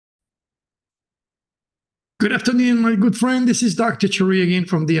Good afternoon, my good friend. This is Dr. Churi again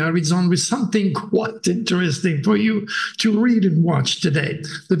from the Arid Zone with something quite interesting for you to read and watch today.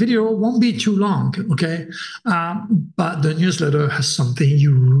 The video won't be too long, okay? But the newsletter has something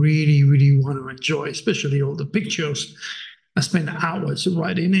you really, really want to enjoy, especially all the pictures. I spend hours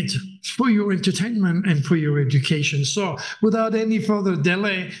writing it for your entertainment and for your education. So without any further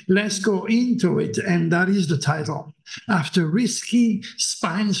delay, let's go into it. And that is the title. After risky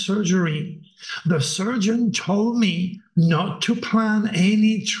spine surgery, the surgeon told me not to plan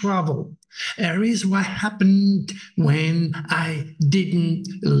any travel. Here is what happened when I didn't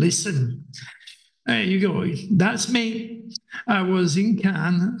listen. There you go. That's me. I was in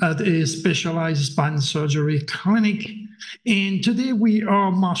Cannes at a specialized spine surgery clinic. And today we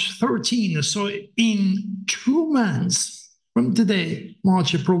are March 13. So in 2 months from today,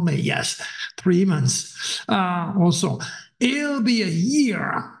 March, April, May, yes, 3 months. Also, it'll be a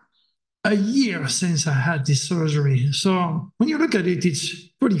year since I had this surgery. So when you look at it, it's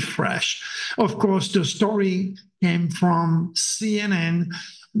pretty fresh. Of course, the story came from CNN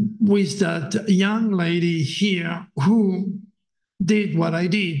with that young lady here who did what I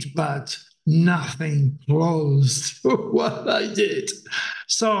did, but nothing close to what I did.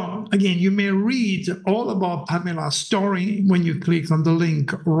 So again, you may read all about Pamela's story when you click on the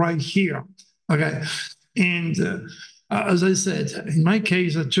link right here. Okay. And as I said, in my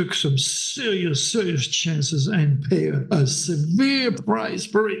case, I took some serious chances and paid a severe price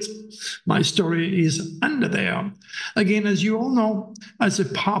for it. My story is under there. Again, as you all know, as a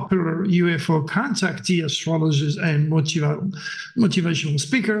popular UFO contactee, astrologist, and motivational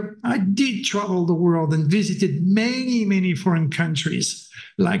speaker, I did travel the world and visited many, many foreign countries.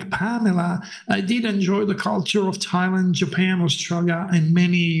 Like Pamela, I did enjoy the culture of Thailand, Japan, Australia, and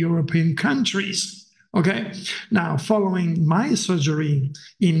many European countries. Okay, now following my surgery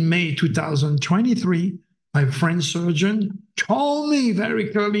in May 2023, my friend surgeon told me very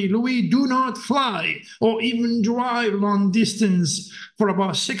clearly, Louis, do not fly or even drive long distance for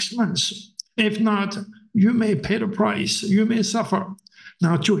about 6 months. If not, you may pay the price, you may suffer.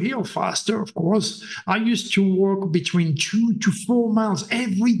 Now, to heal faster, of course, I used to walk between 2 to 4 miles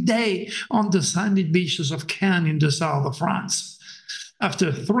every day on the sandy beaches of Cannes in the south of France.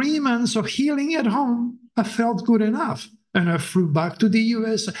 After 3 months of healing at home, I felt good enough, and I flew back to the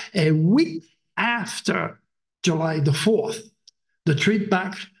US a week after July the 4th. The trip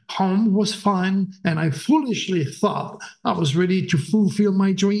back home was fine, and I foolishly thought I was ready to fulfill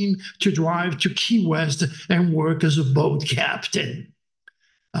my dream to drive to Key West and work as a boat captain.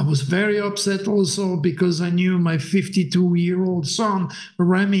 I was very upset also because I knew my 52-year-old son,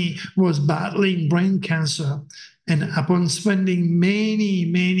 Remy, was battling brain cancer. And upon spending many,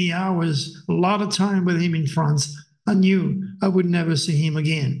 many hours, a lot of time with him in France, I knew I would never see him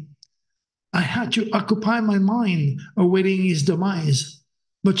again. I had to occupy my mind awaiting his demise,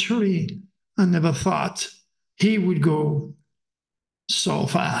 but surely I never thought he would go so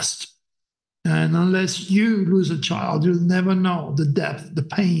fast. And unless you lose a child, you'll never know the depth, the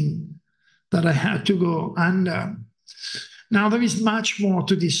pain that I had to go under. Now, there is much more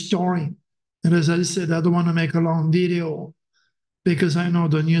to this story. And as I said, I don't want to make a long video because I know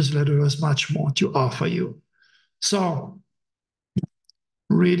the newsletter has much more to offer you. So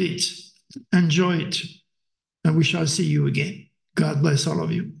read it, enjoy it, and we shall see you again. God bless all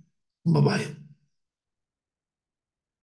of you. Bye-bye.